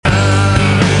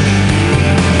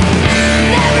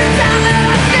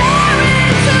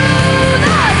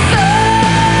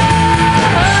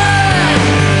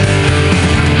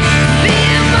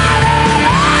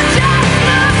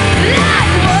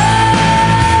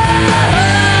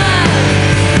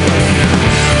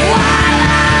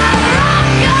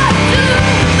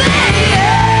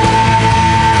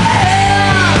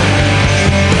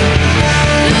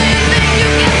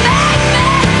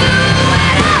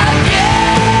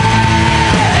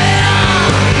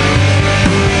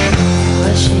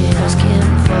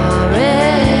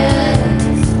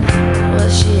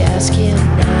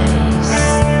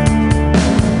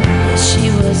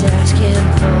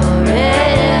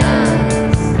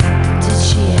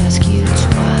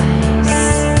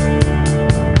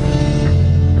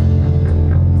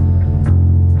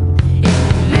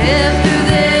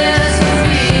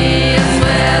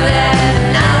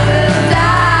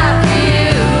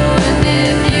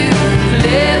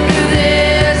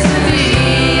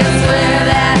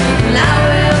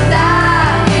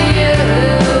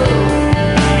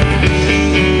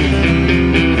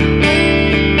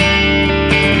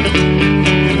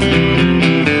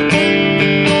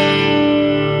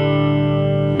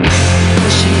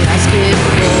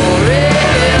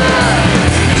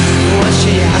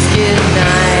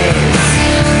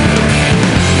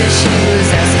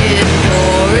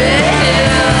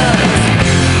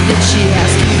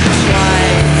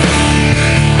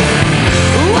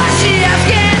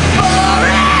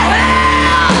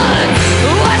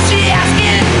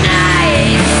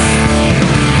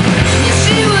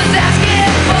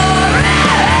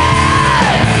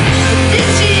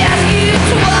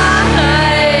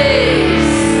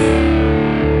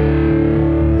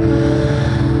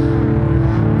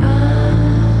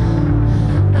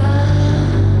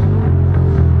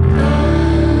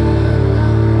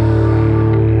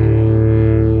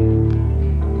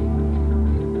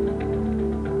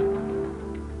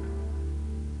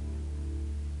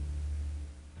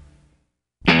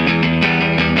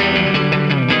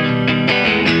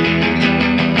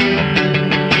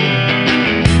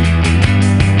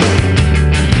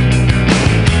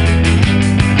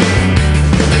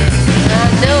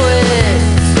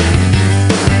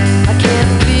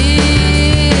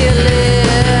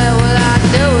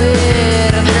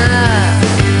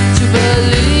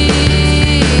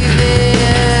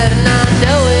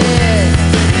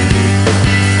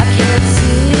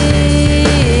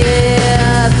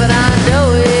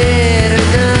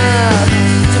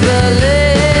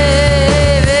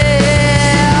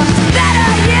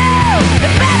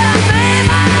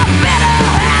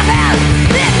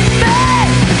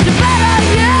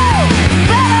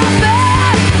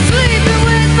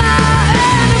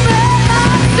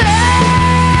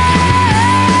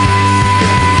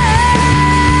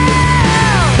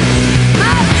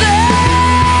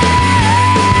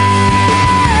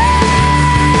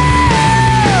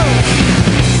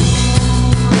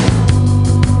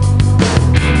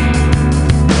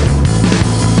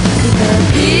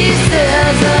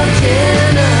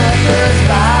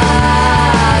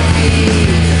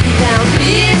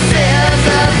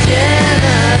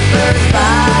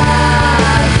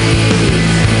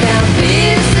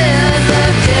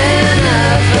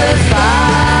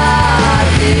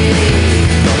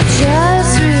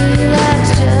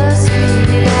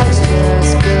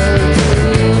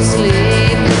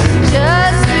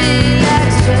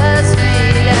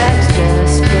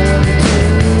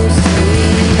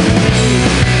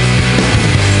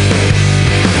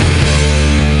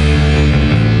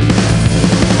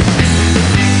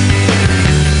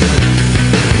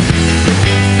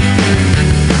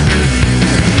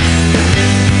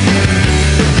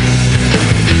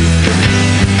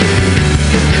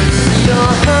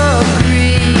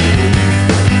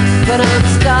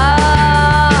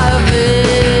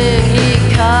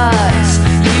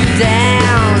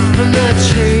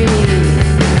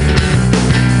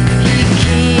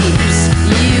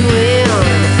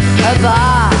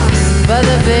for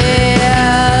the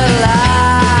bare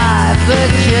life, but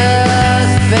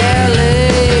just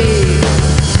barely.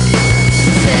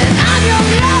 Said I'm your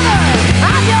lover,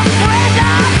 I'm your friend,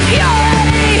 you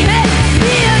already hit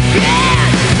me again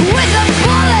with a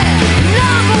bullet.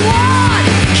 Number one,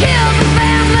 kill the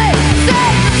family,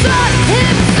 save the son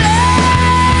himself.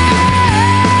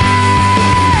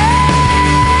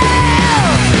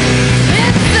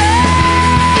 Himself.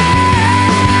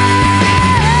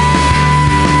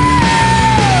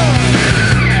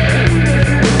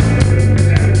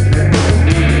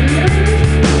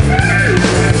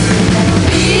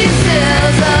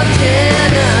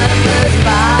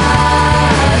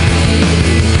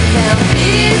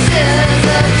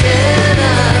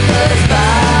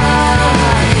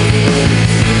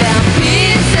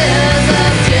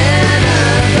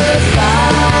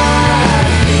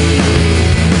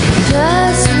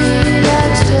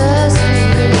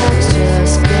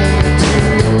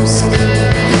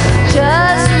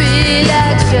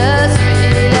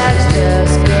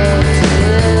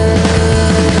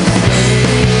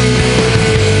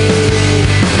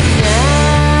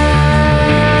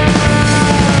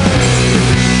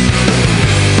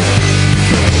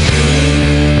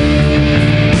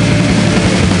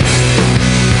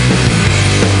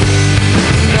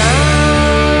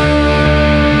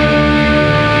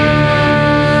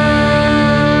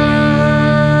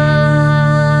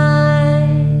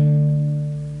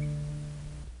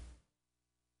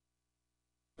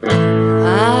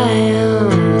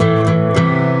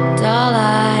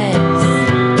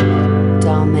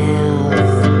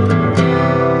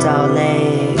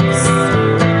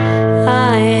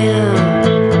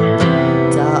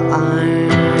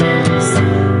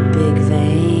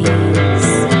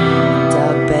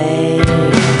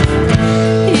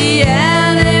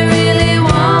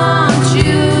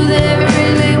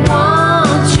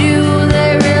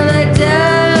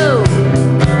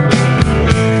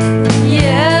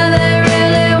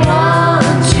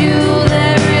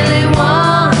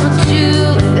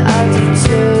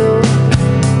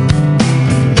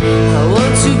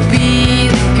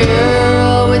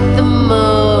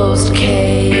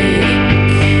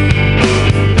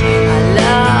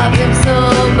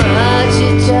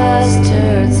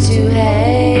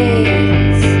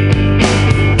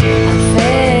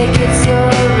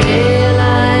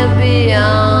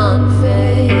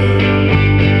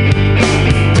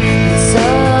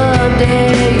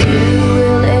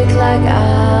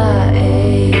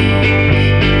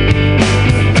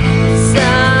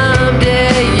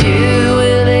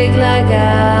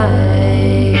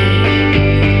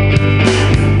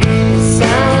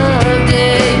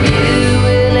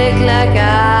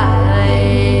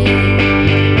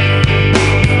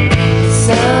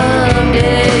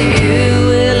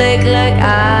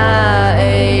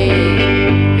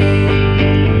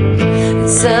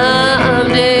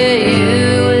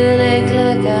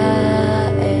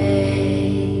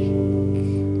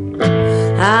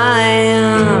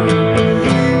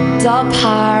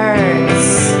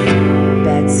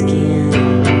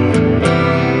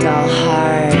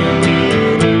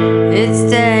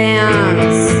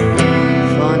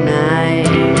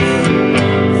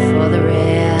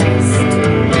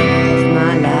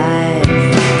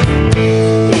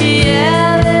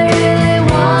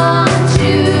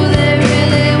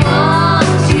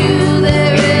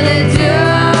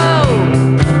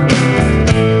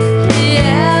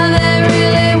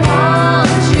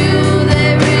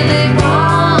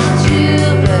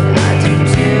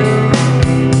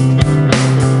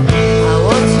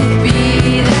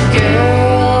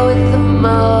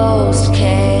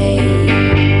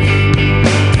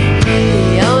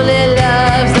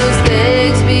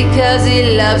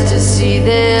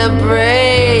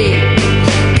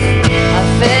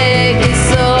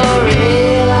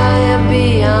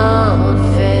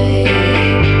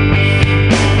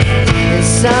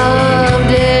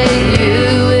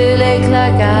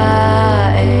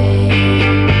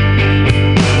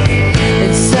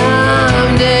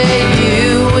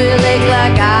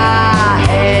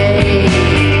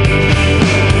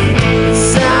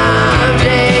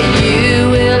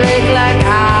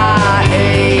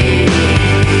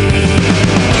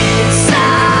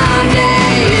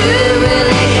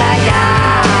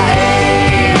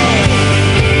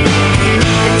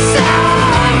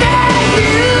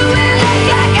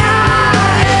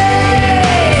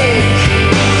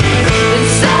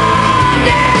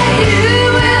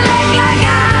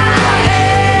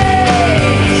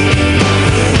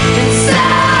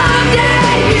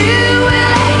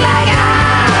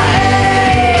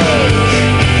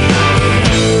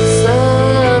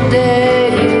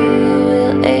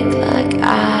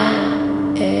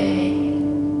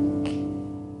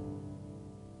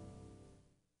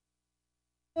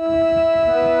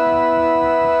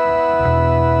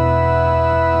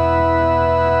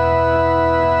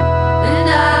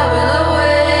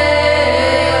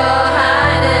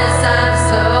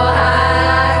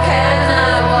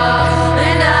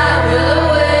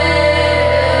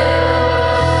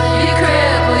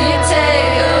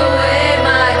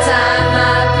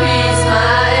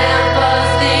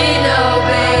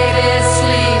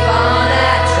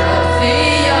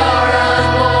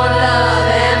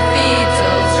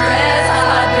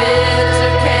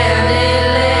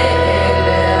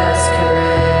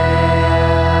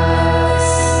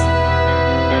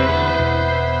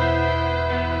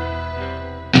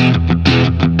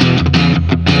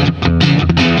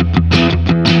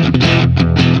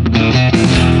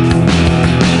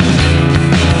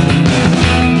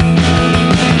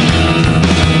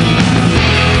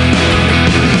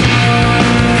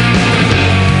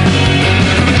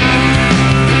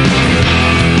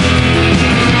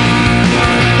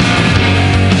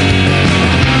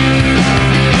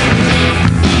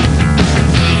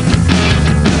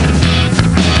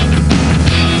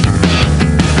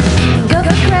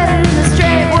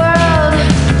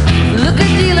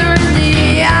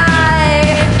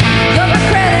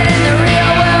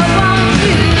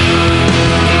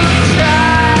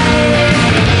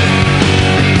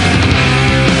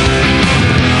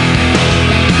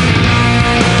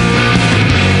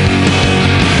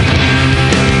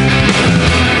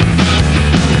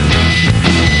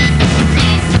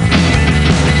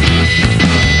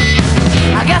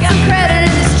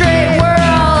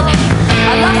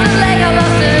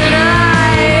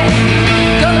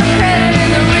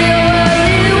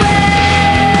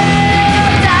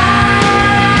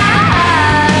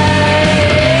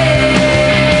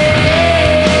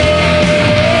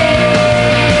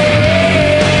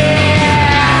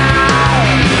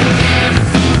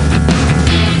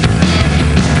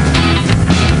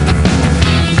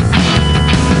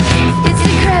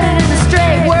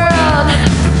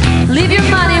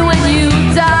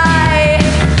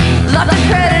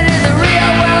 credit in the real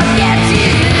world gets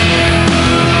you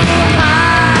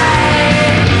high.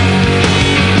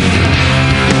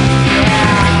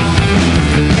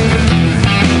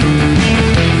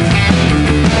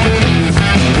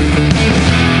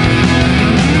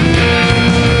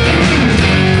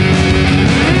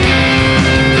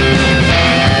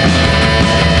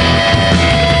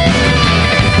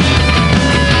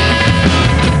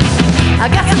 I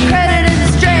got some credit in the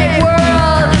straight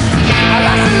world. I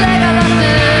lost a leg, I lost an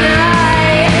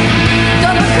eye.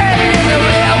 Double credit in the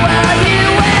real world, you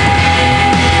will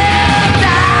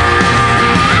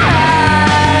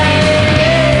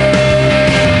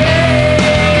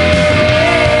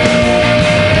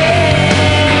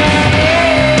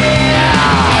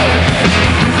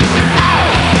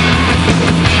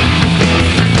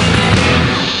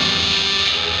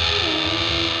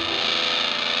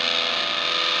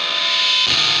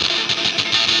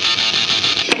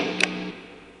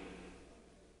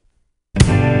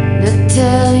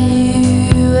tell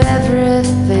you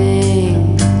everything,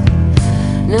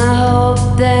 and I hope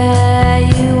that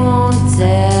you won't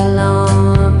tell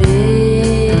on me.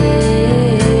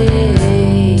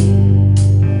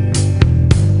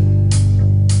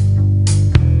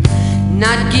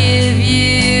 Not give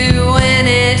you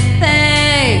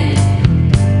anything.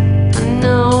 I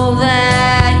know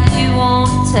that you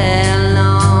won't tell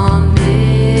on me.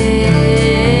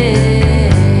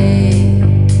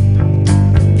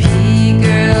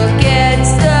 P-girl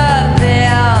gets the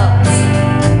bells.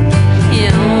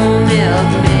 Your milk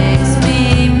makes me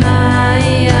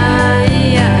mine.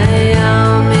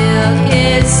 Your milk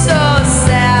is so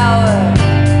sour,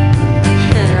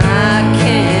 and I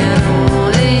can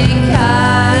only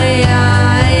cry.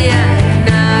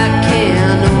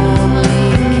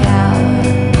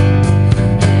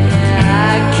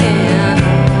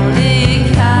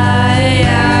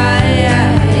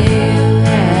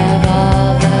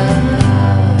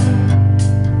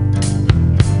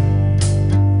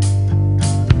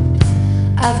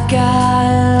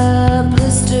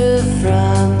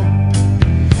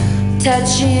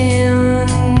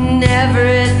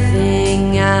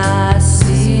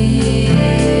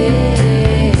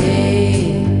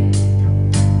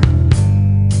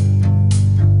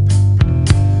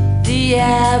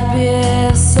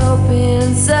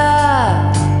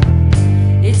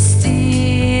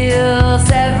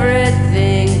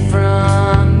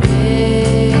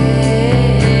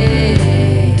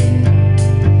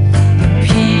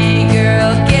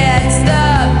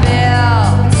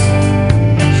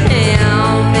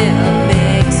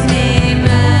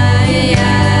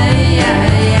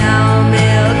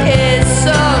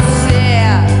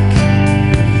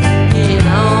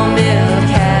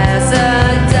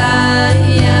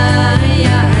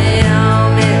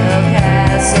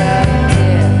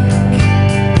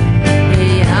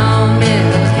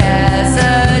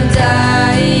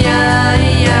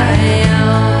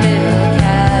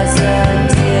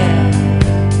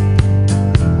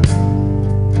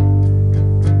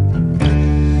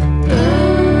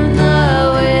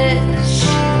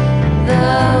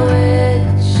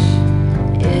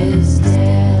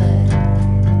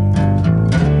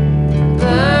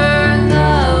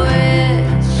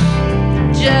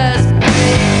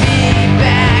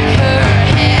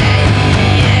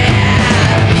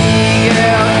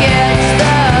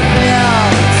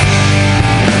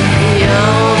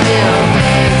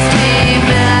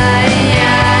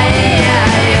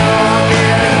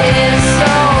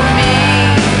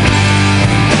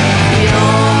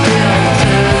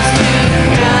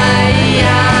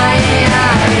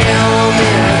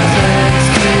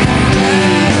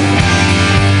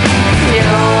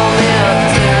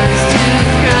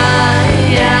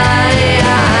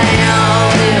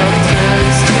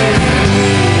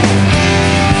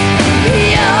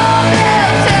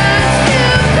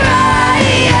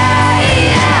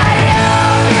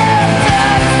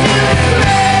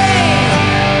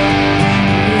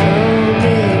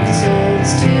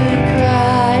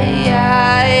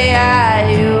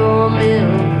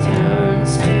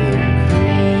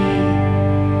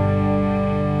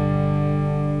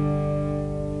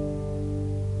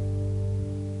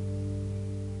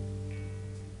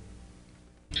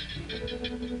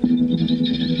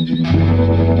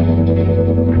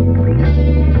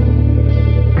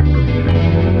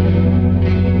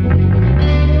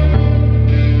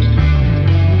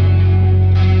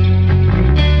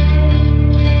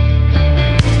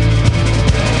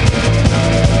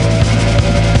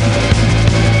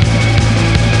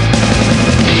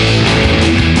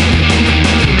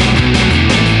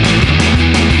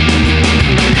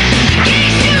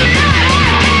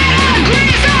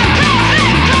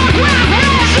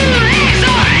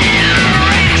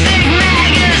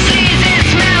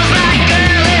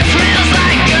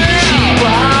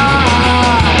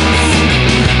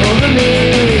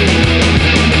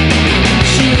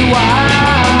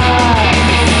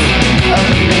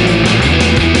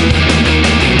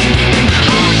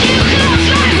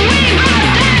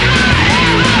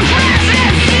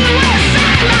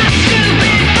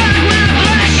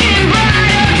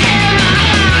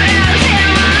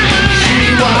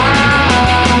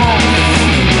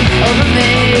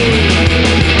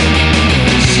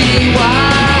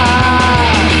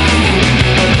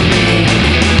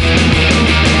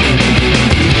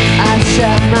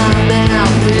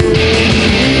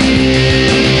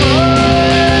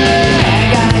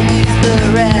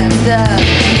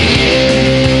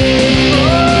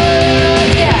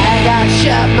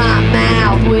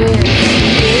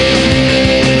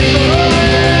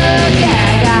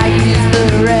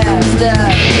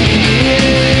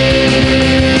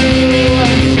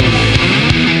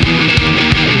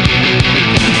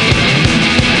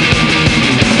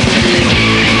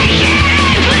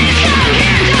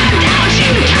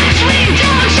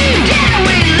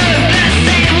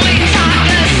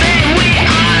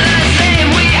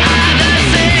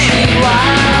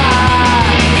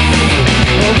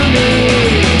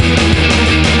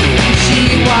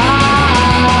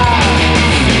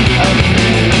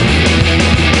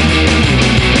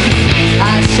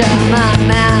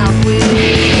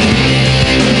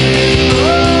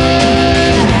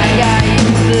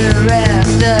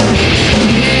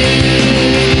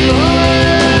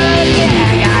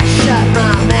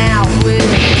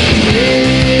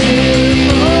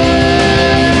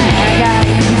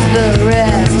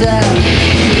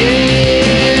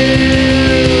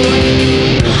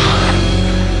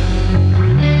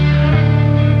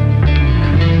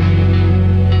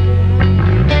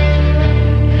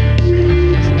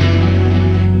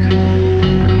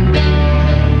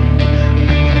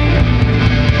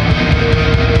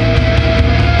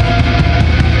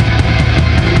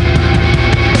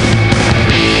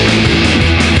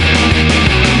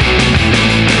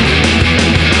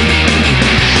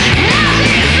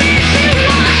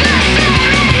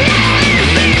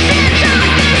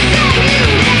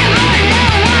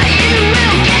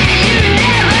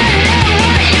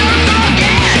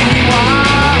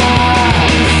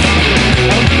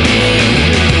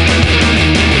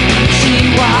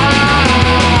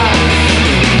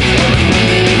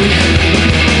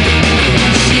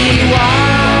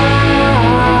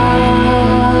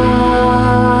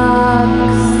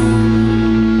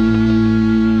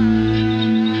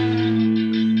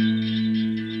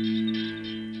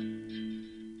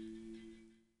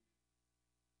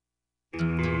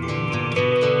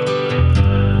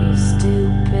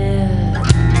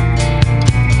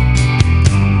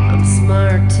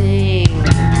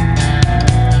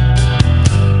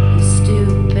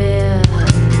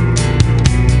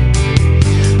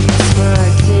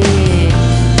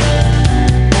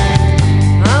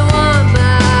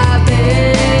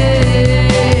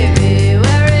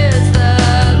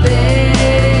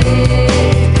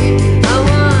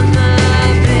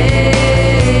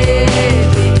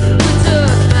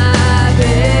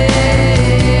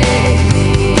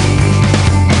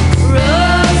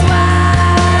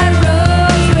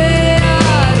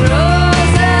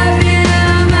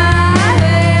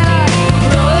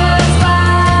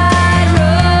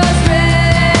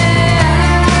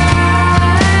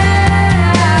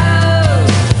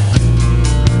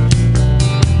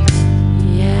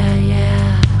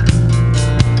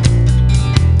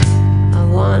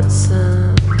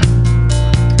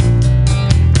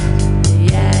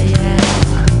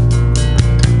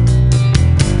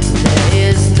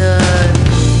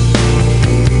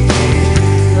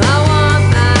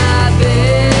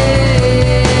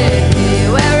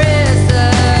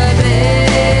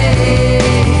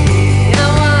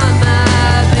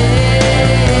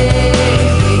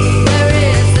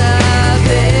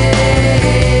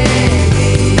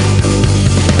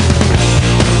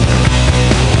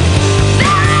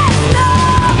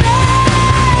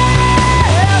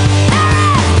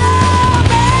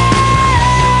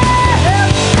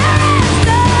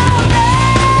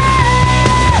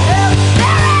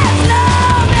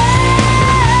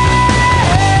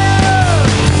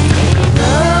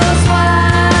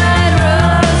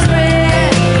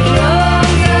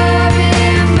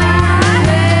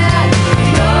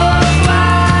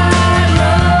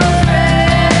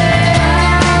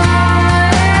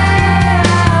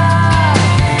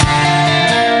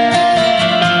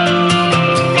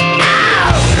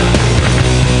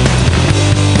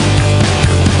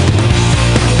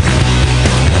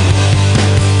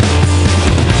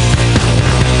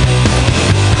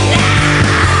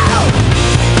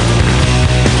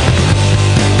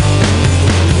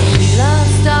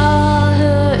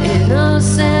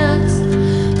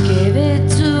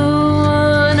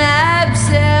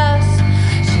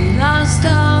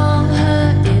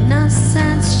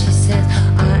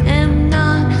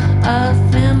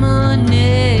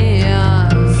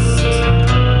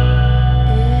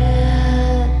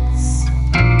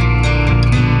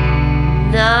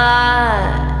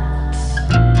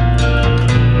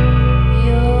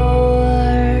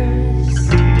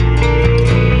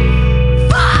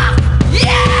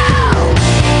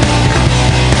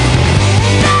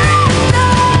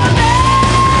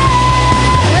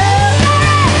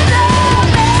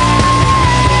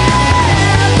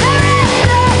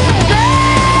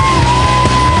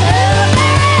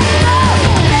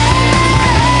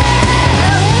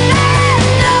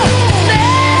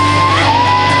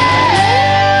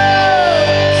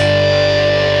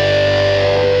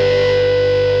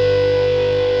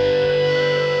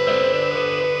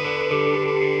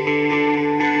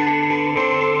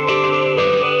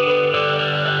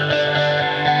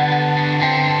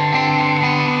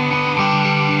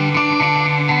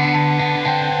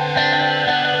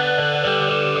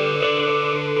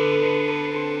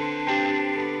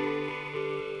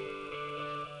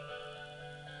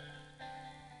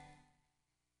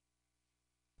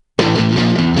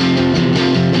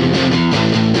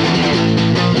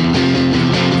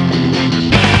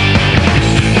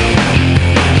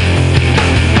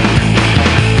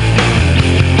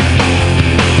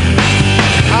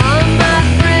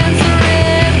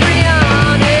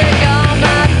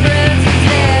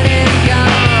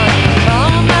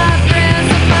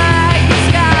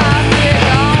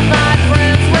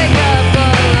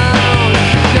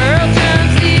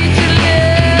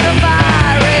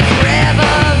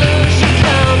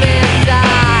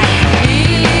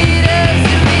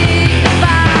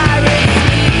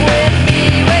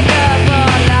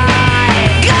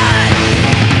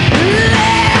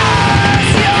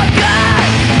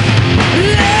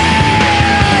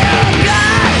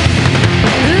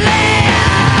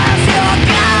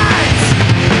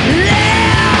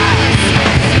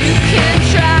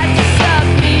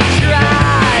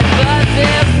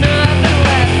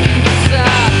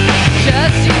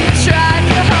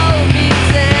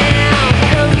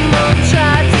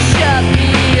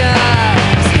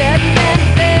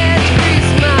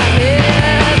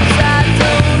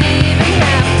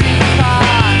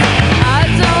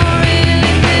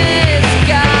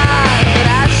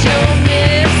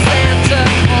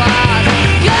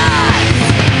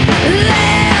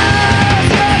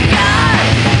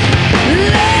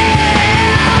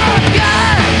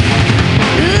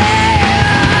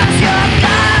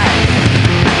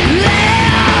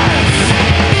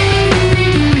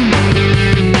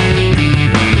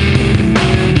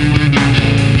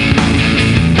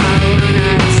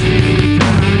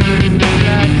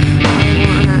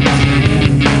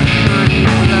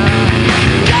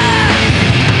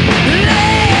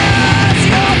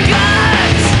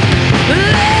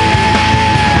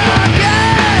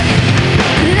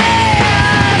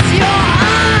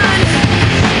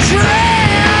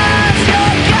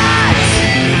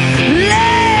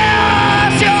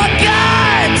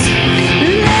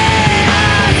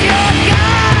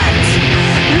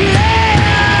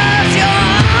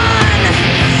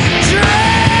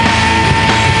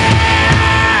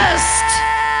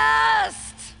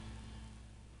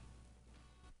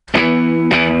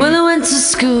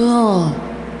 school.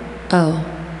 Oh.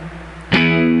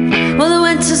 Well, I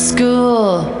went to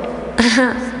school.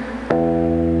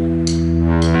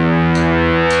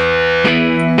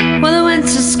 Well, I went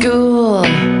to school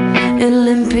in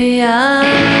Olympia.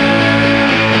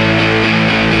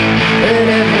 But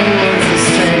everyone's the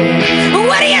same.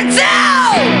 What do you do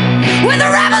with a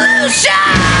revolution?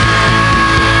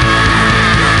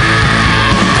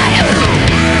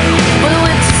 Well, I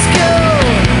went to school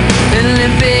in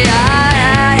Olympia.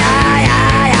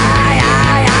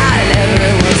 And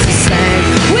everyone's the same.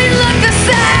 We look the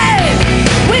same.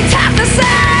 We talk the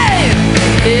same.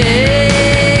 Yeah.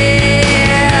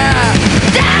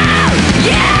 Don't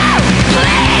you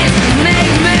please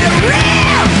make me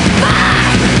real.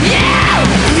 Fuck you.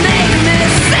 Make me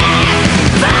sick.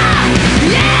 Fuck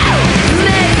you.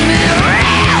 Make me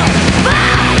real.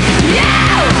 Fuck you.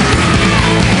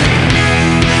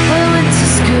 Well, I went to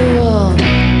school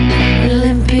in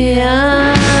Olympia.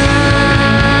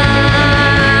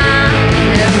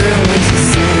 Everyone's the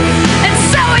same. And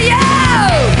so are you.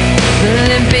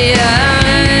 Olympia.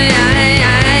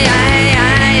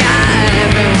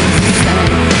 Everyone's the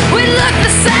same. We look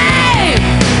the same.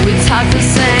 We talk the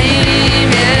same.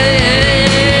 Yeah.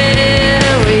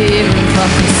 We even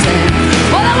fuck the same.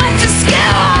 Well, I went to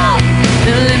school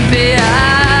in Olympia.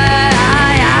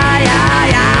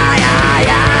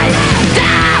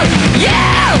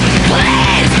 Don't you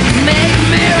please make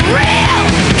me real?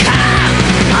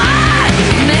 Come on,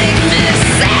 make me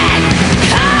sick.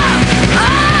 Come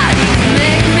on,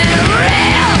 make me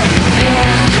real.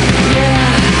 Yeah, yeah,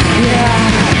 yeah.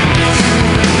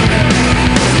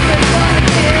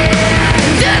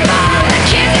 Do it for the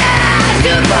kids, yeah.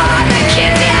 Do it for the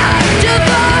kids, yeah. Do it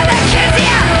for the kids,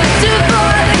 yeah. Do it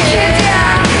for the kids,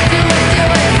 yeah. Do it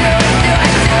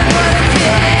for the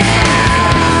kids.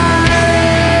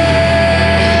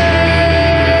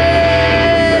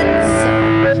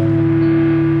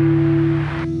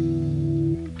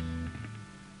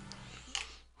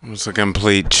 I was a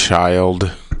complete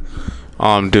child.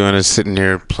 All I'm doing is sitting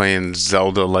here playing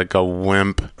Zelda like a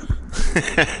wimp.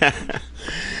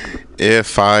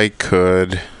 If I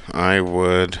could, I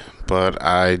would, but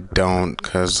I don't,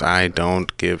 'cause I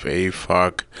don't give a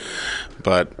fuck.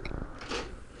 But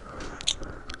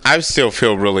I still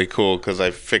feel really cool because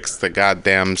I fixed the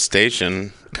goddamn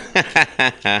station.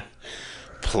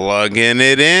 Plugging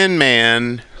it in,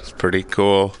 man. It's pretty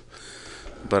cool.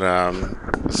 But,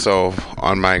 so,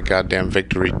 on my goddamn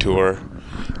victory tour,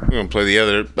 I'm going to play the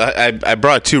other. I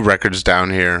brought 2 records down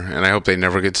here, and I hope they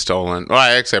never get stolen. Well,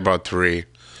 I brought 3.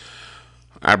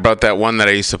 I brought that one that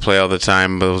I used to play all the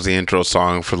time, but it was the intro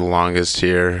song for the longest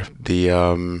here. The,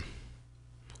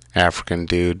 African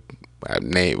dude,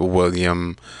 name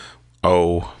William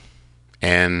Oneay,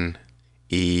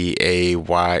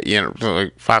 you know,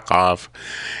 like, fuck off.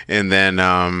 And then,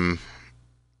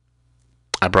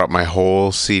 I brought my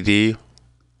whole CD,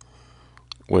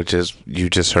 which is, you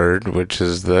just heard, which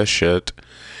is the shit.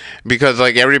 Because,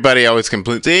 like, everybody always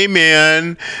complains, hey,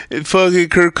 man, fucking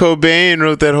Kurt Cobain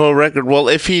wrote that whole record. Well,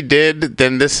 if he did,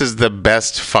 then this is the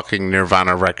best fucking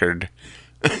Nirvana record.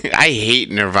 I hate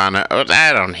Nirvana.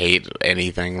 I don't hate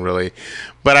anything, really.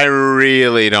 But I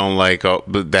really don't like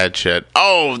that shit.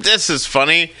 Oh, this is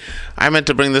funny. I meant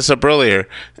to bring this up earlier.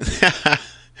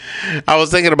 I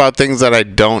was thinking about things that I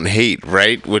don't hate,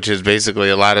 right? Which is basically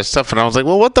a lot of stuff. And I was like,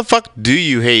 well, what the fuck do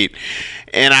you hate?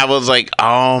 And I was like,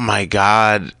 oh my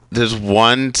God, there's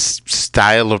one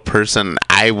style of person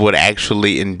I would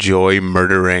actually enjoy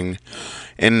murdering.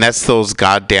 And that's those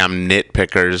goddamn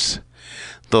nitpickers.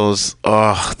 Those,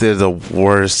 they're the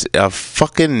worst. A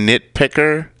fucking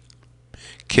nitpicker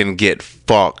can get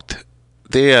fucked.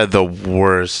 They are the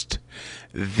worst.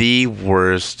 The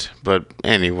worst. But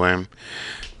anyway.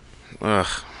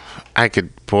 I could,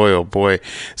 boy, oh boy,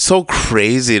 so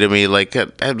crazy to me. Like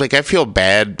I feel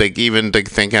bad, like even like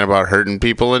thinking about hurting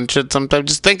people and shit. Sometimes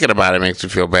just thinking about it makes me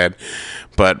feel bad.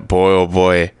 But boy, oh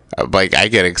boy, like I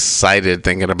get excited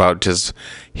thinking about just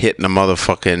hitting a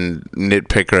motherfucking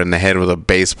nitpicker in the head with a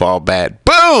baseball bat.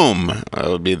 Boom! That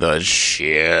would be the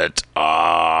shit.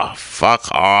 Ah, fuck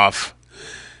off.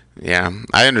 Yeah,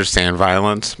 I understand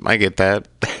violence. I get that.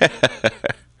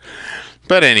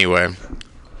 But anyway.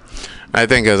 I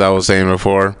think, as I was saying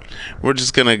before, we're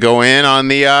just going to go in on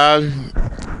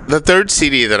the third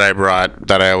CD that I brought,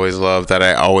 that I always love, that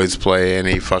I always play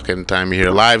any fucking time you hear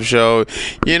a live show.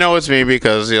 You know it's me,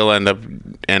 because you'll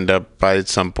end up by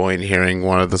some point hearing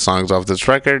one of the songs off this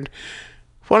record.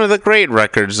 One of the great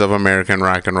records of American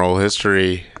rock and roll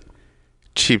history.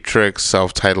 Cheap Trick's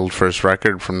self-titled first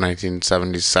record from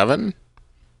 1977.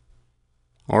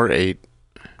 Or 8.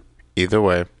 Either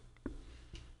way.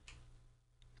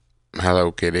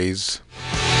 Hello, kitties.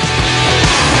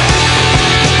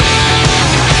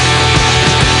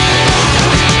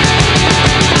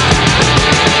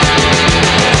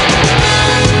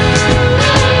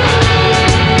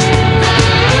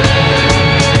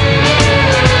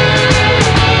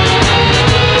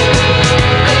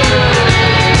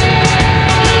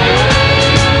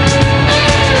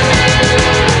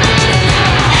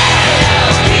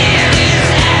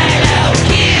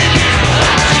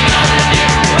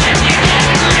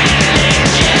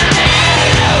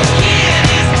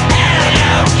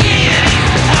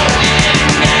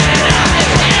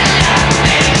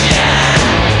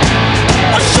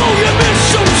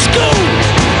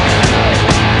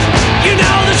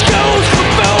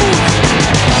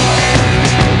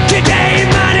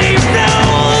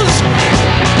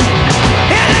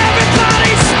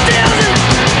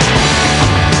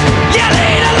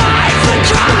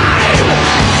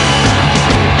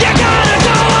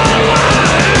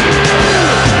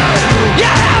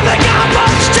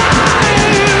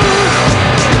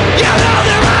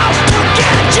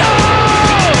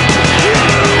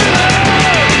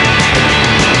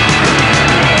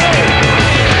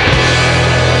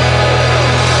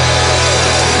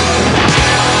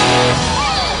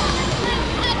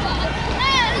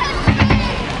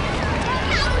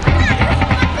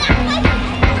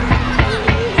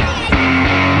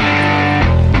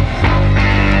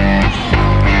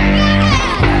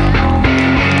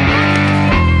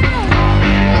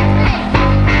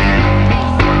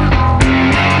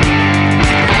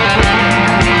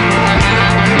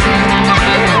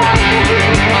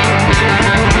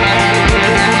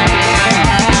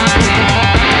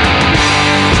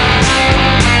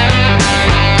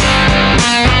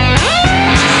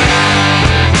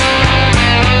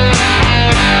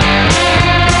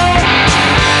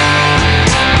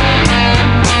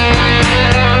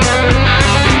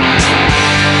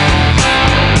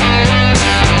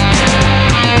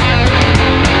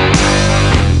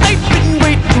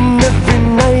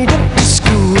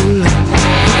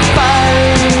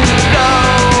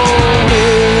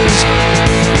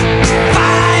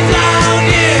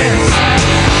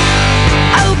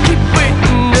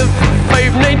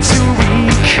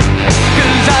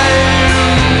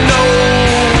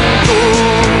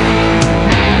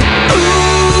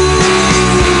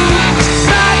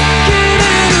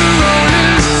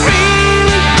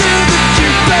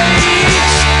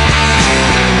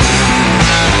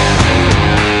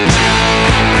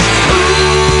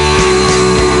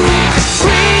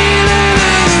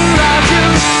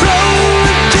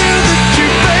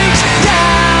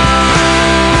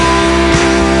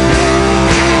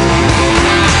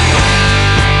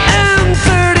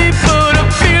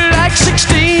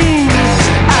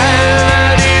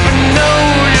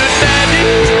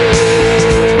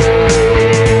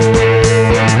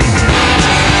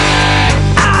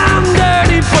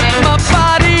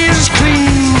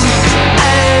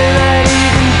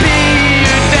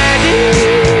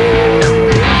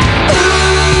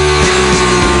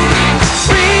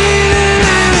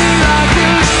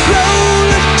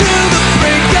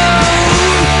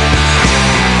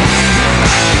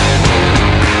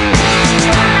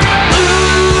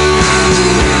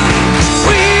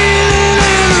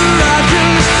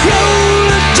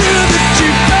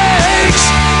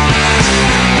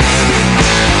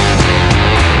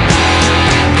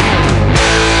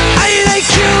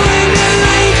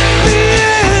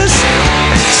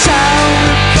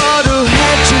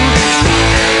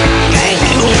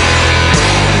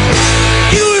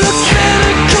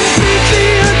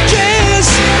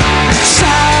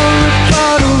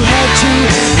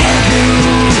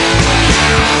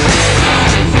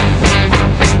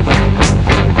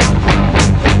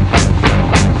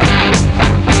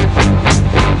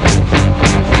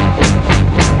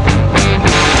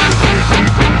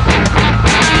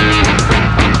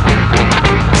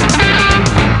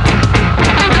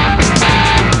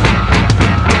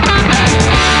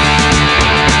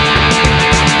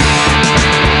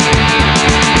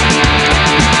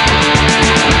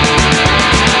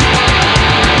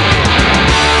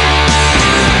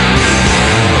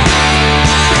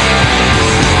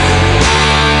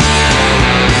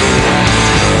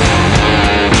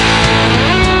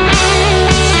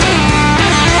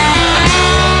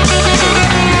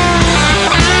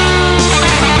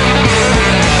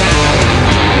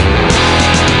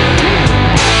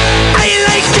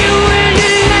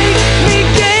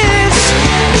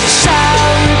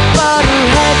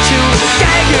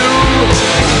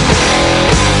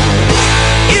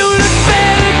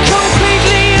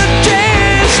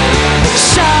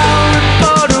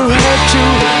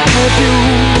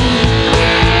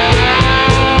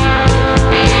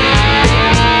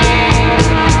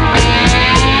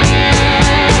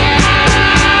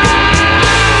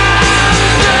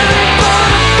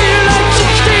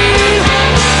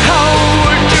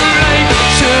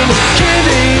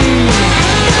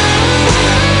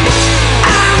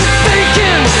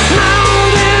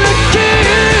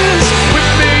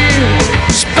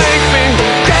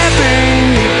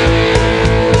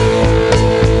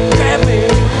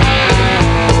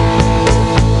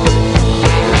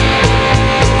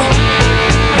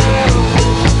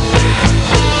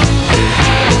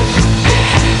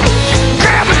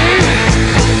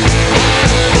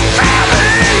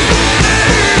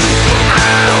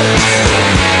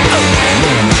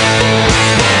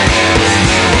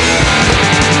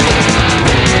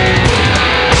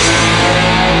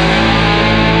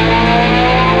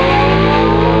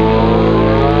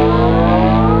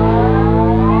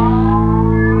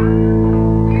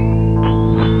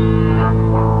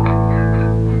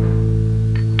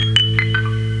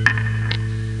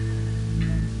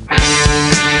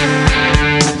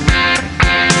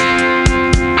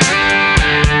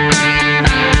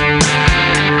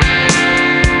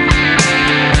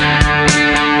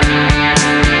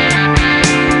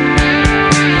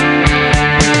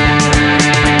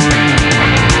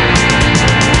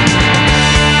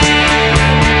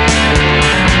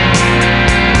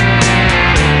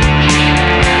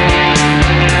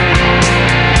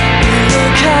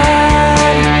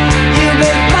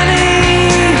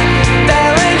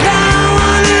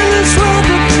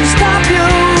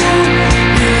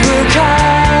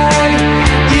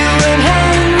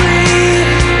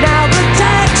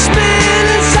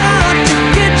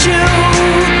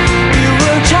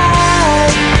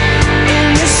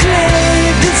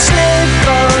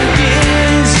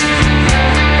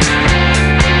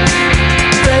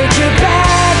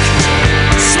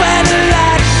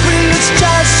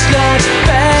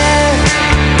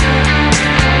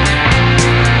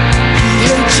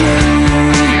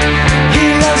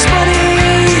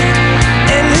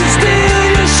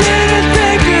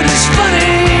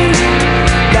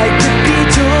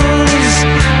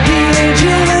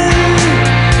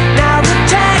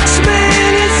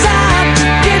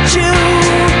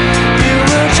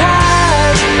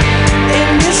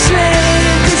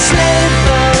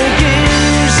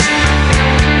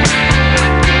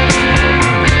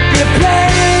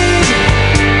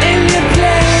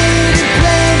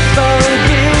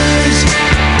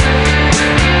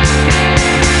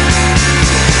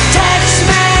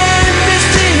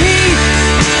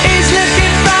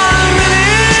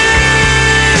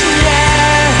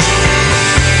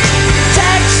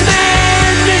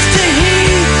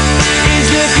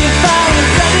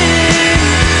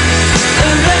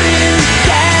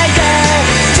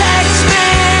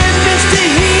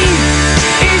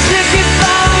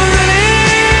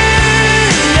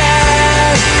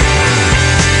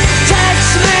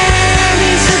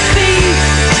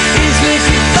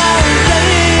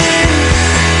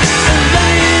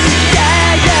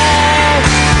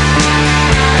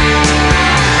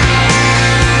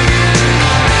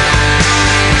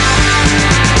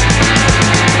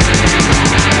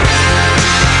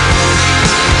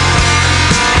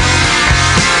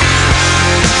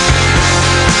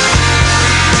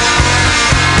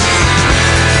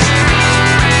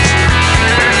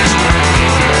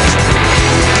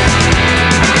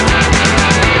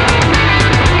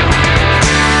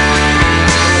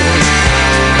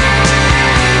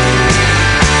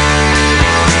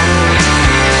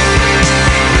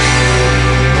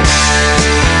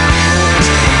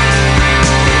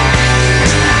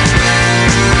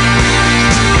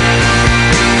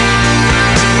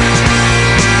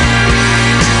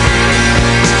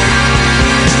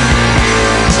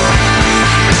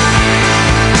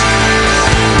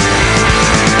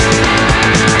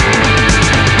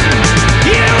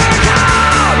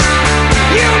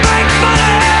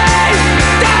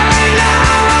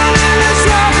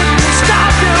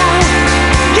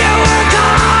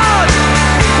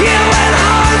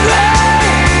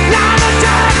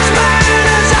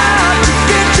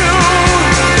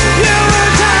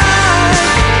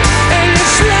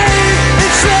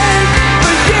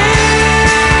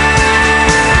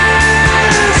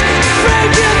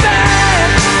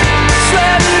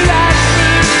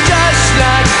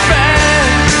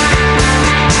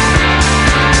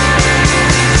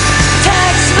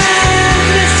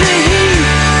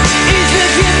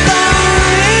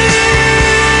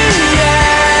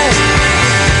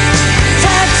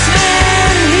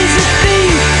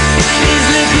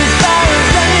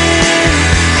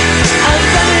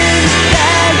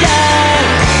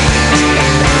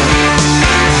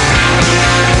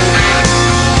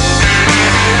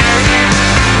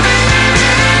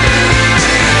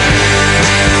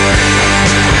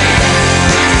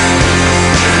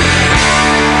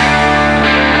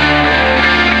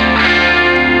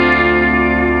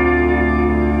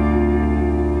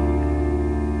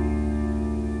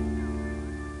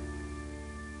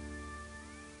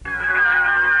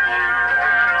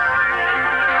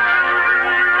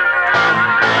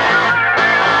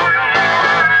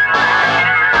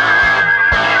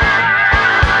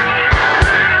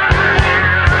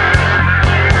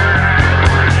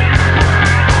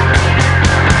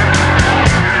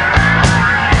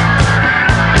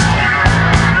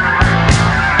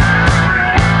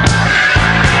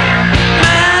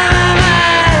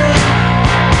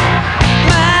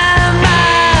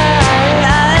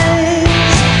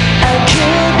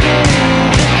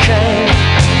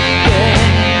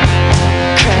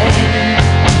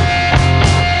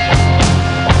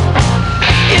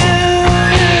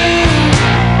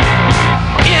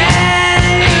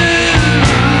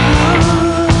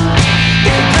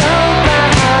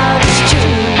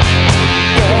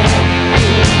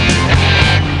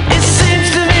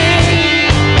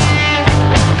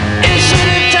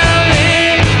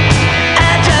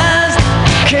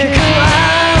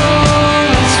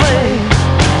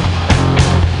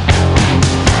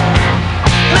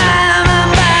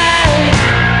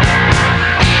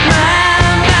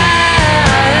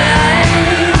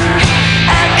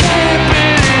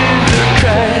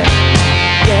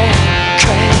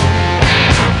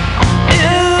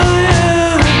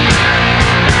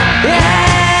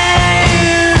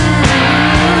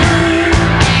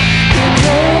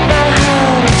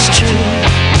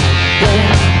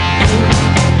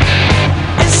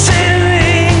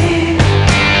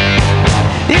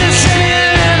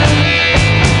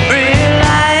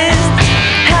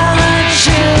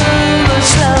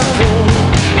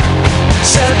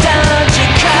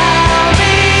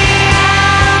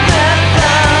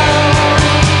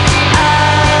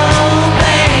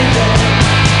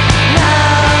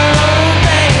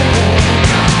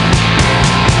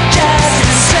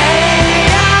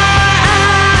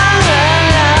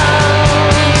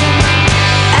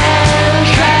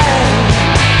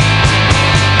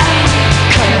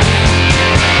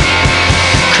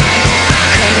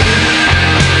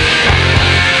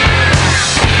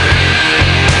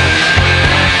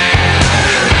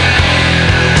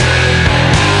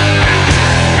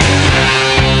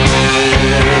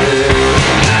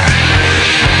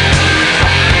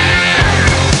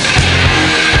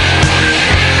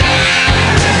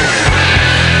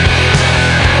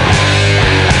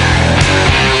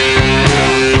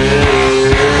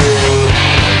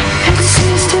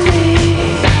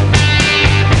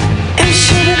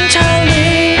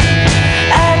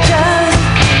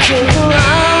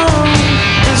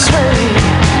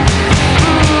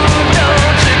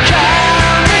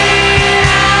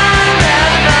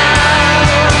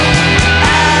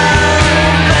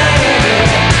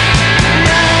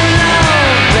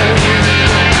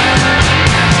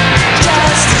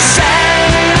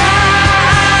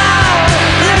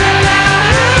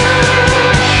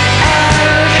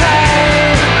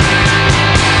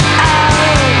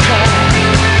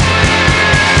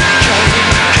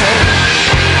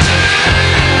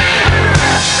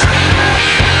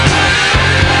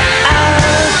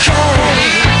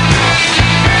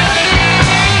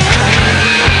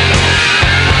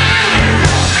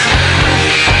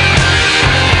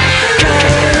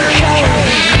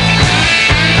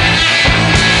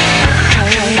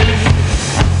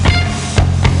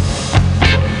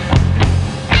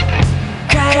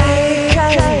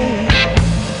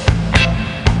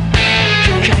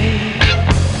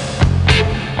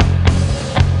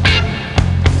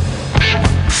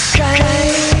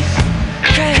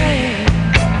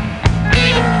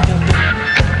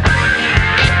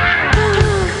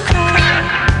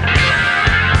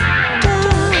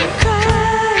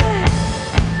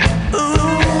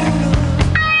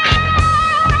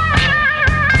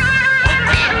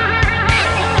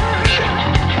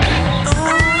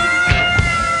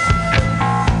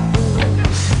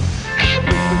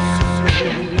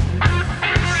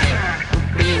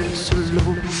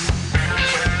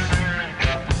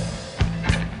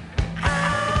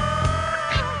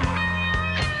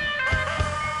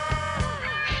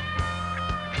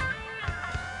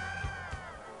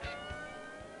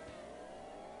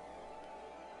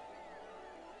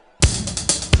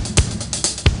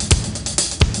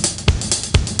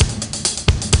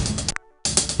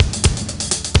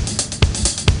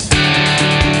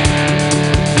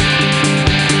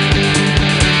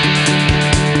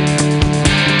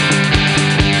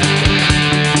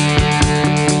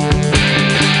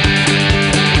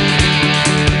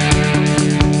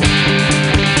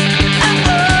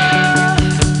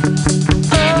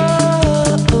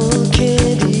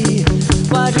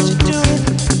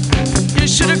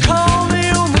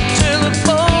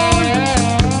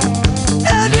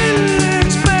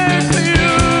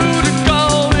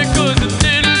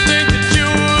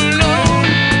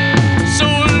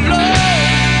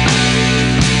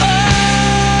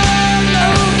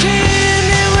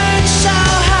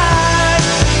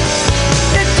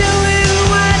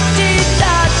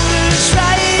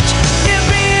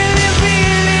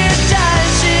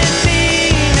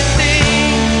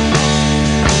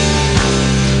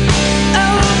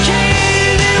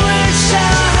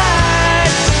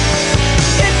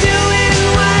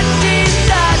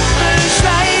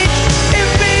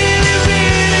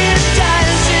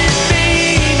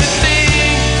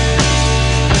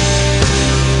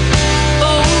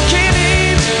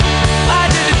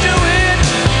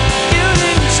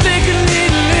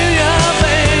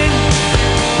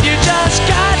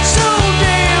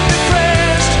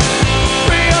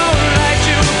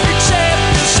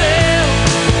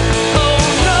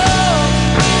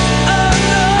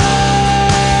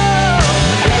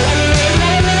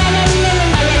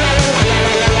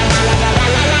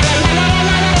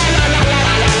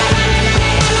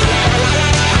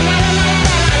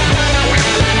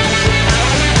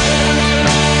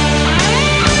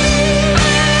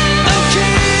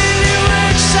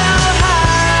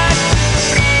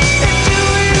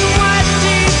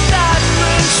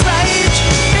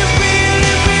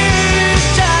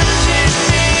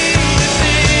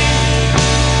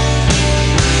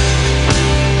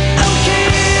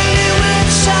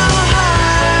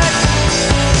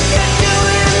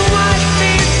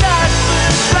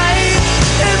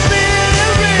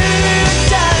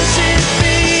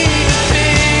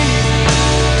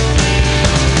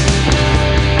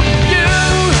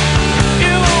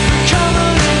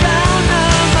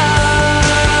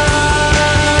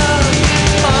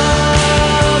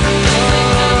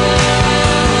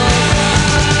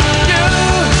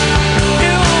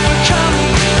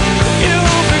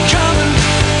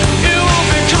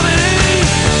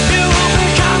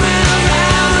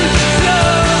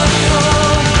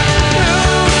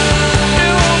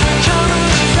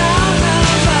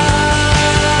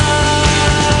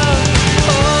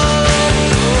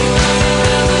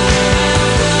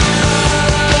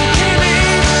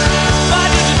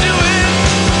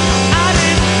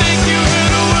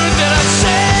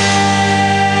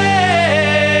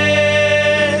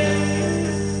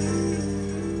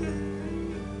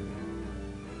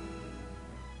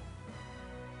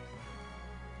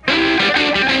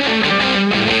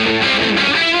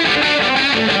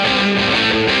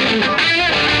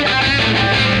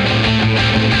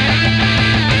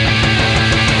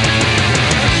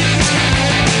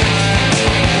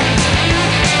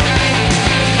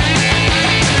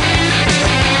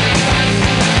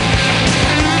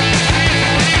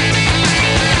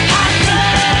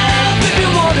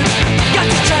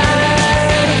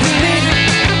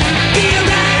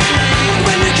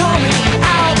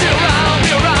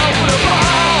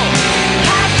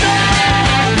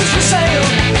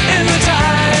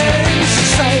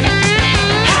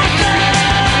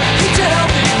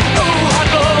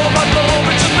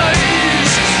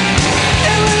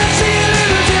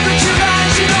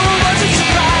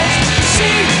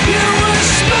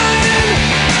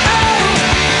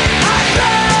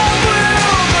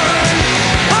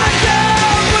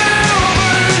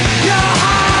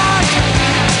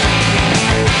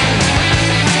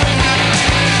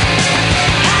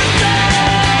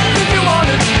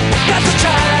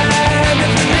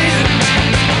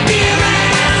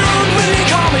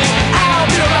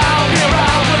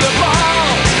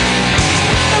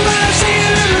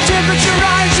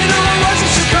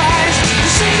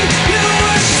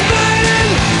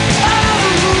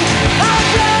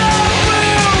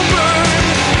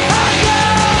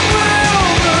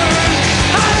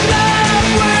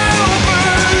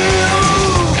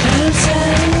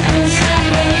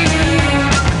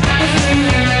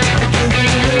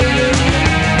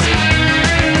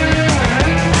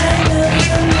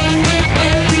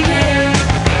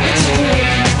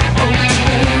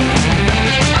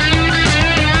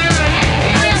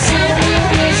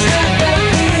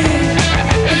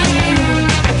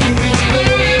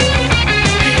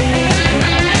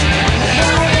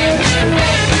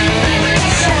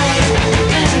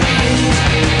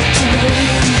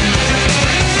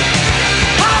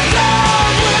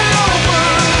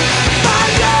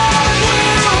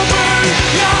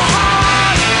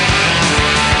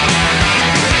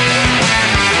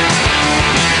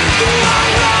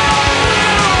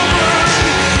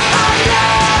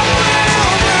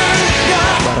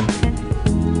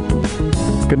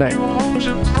 Good night.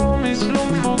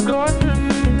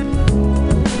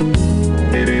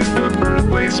 It is the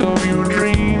birthplace of your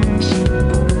dreams.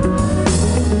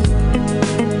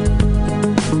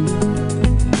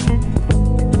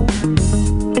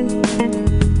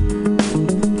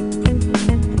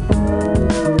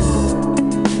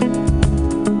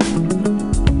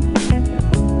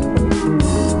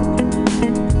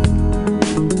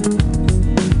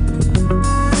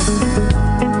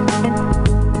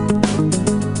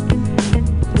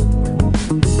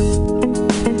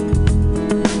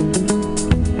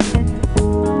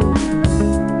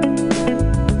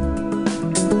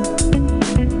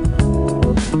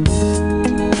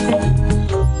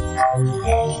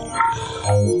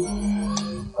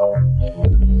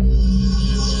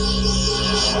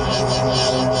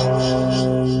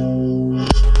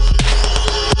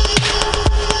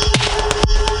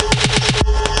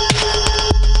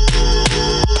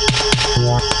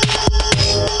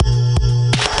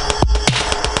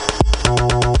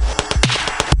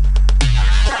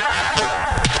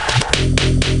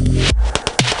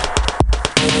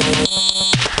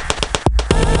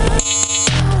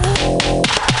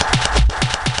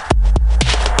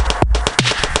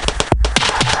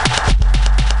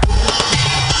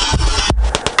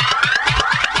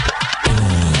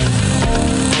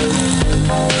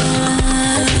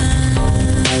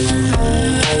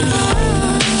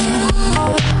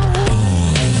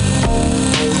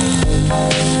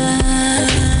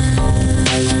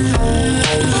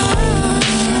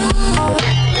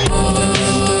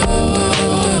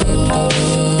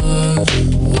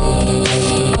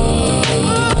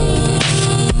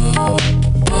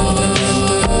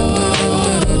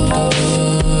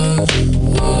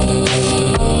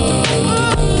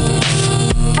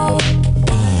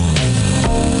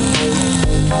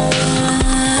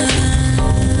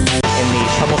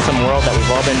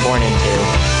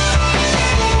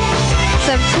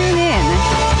 So tune in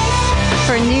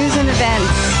for news and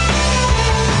events.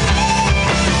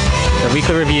 The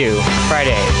Weekly Review,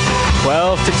 Friday,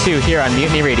 12 to 2 here on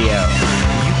Mutiny Radio.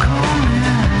 You come in,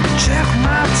 check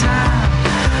my time.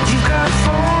 You got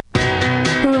phone.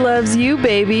 Who loves you,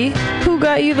 baby? Who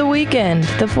got you the weekend?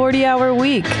 The 40-hour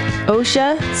week?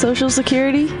 OSHA? Social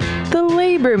Security? The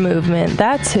labor movement,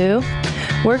 that's who.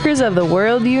 Workers of the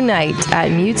world unite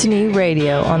at Mutiny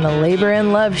Radio on the Labor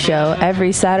and Love Show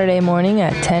every Saturday morning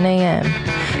at 10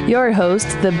 a.m. Your host,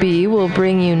 The Bee, will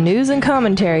bring you news and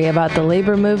commentary about the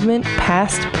labor movement,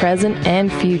 past, present,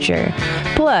 and future.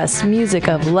 Plus, music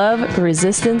of love,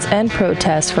 resistance, and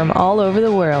protest from all over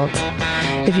the world.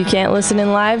 If you can't listen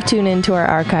in live, tune into our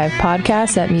archive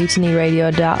podcast at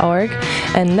mutinyradio.org,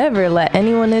 and never let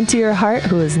anyone into your heart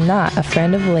who is not a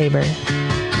friend of labor.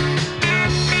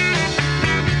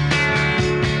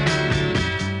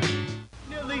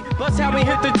 That's how we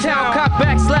hit the town, cock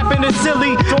back, slapping the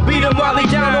silly. Don't beat him while he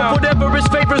down or whatever his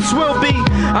favorites will be.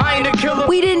 I ain't a killer.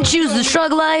 We didn't choose the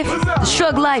Shrug Life. The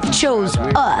Shrug Life chose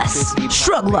us.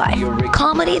 Shrug Life,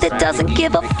 comedy that doesn't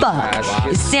give a fuck,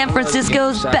 is San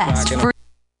Francisco's best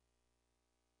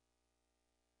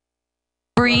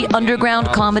free underground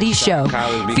comedy show,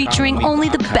 featuring only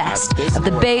the best of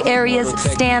the Bay Area's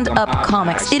stand-up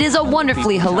comics. It is a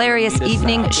wonderfully hilarious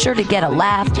evening, sure to get a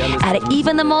laugh at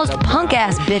even the most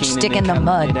punk-ass bitch stick in the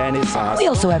mud. We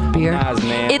also have beer.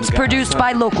 It's produced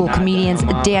by local comedians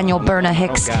Daniel Berna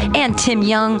Hicks and Tim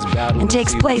Young, and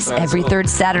takes place every third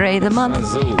Saturday of the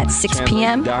month at 6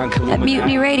 p.m. at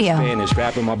Mutiny Radio.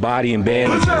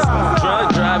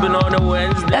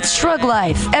 That's Shrug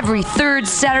Life, every third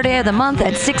Saturday of the month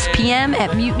at 6 p.m.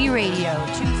 at Mutiny Radio.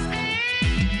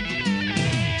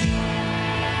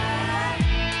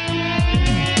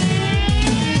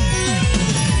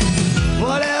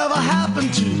 Whatever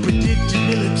happened to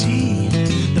predictability?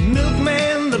 The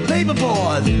milkman, the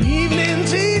paperboy, the evening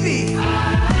TV.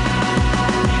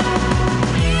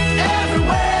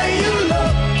 Everywhere you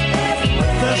look,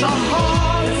 there's a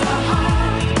heart,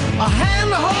 a hand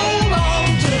to hold on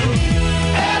to.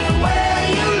 Everywhere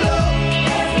you look,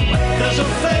 there's a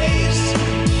face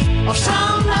of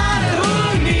somebody who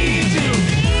needs you.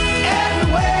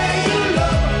 Everywhere you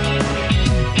look,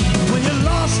 when you're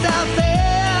lost out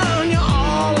there and you're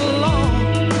all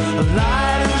alone, a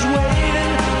light is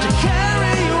waiting to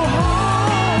carry you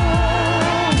home.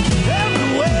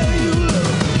 Everywhere you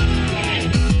look,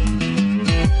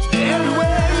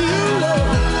 everywhere you look.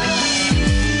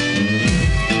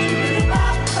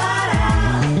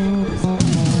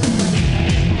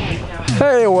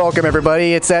 Hey, welcome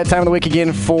everybody. It's that time of the week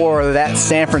again for That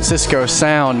San Francisco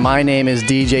Sound. My name is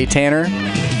DJ Tanner.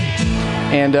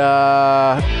 And,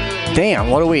 damn,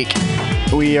 what a week.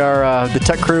 We are, the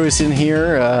tech crew is in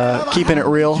here, keeping it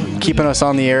real, keeping us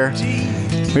on the air.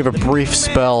 We have a brief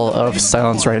spell of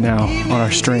silence right now on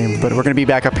our stream, but we're going to be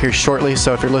back up here shortly.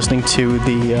 So if you're listening to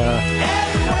the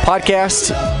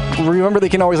podcast, remember they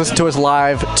can always listen to us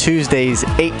live Tuesdays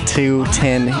 8 to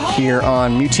 10 here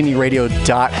on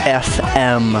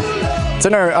MutinyRadio.fm. It's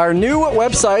on our new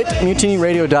website,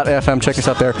 MutinyRadio.fm. Check us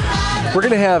out there. We're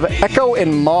going to have Echo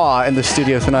and Ma in the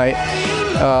studio tonight.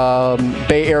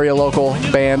 Bay Area local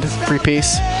band,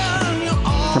 three-piece.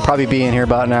 I'll probably be in here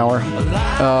about an hour.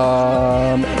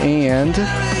 And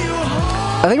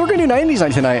I think we're going to do 90s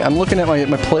night tonight. I'm looking at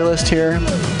my playlist here.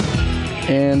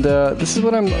 And this is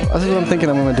what I'm thinking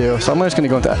I'm going to do. So I'm just going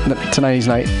to go to 90s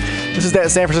night. This is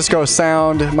that San Francisco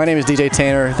sound. My name is DJ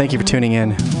Tanner. Thank you for tuning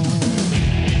in.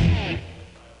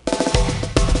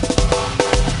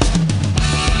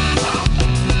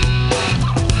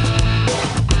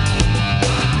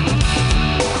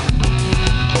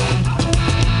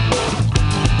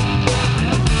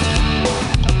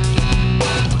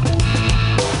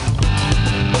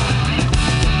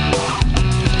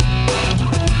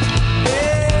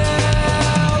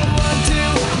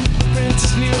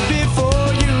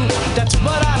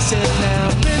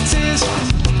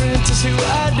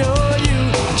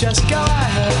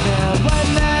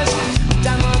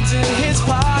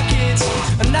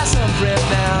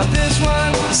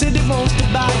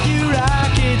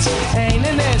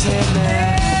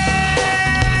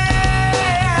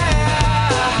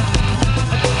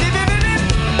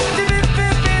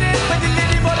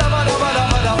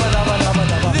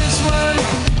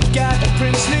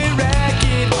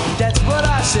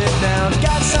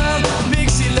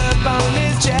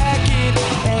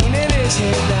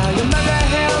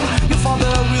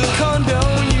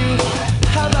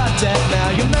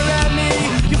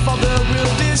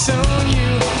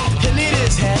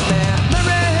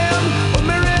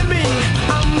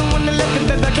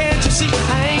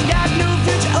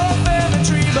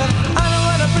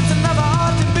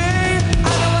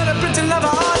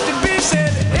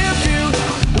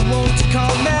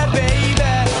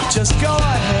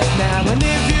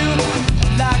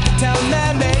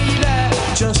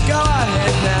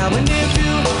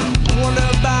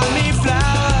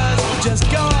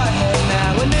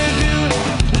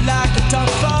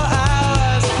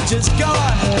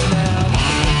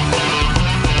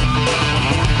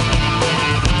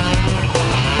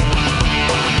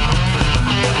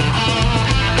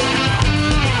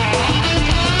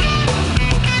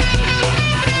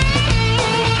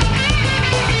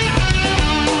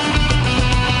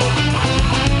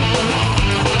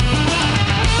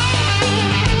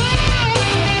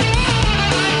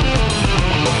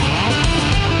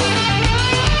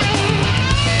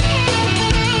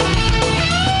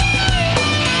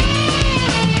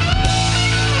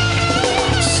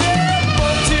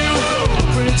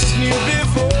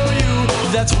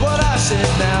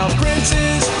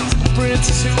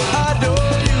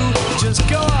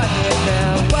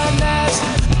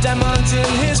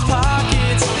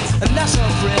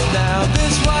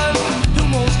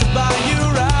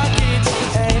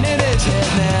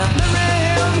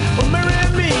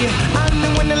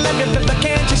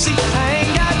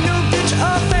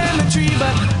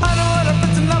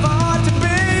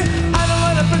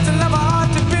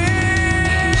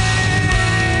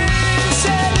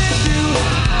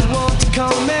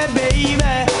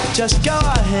 Just go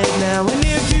ahead now, and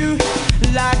if you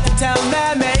like to tell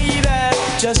me, maybe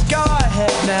just go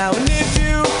ahead now, and if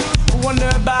you wonder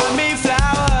about me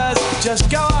flowers,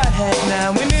 just go ahead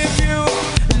now, and if you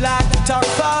like to talk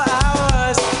for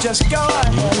hours, just go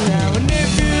ahead now, and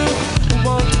if you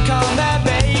want to call me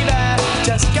baby,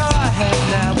 just go ahead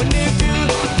now, and if you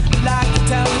like to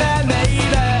tell me, maybe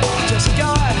just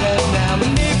go ahead now,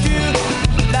 and if you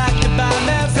like to buy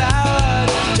me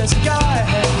flowers, just go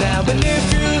ahead now, and if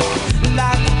you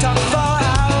like to talk for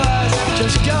hours,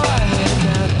 just go ahead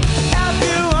now. If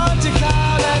you want to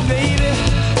call that baby,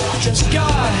 just go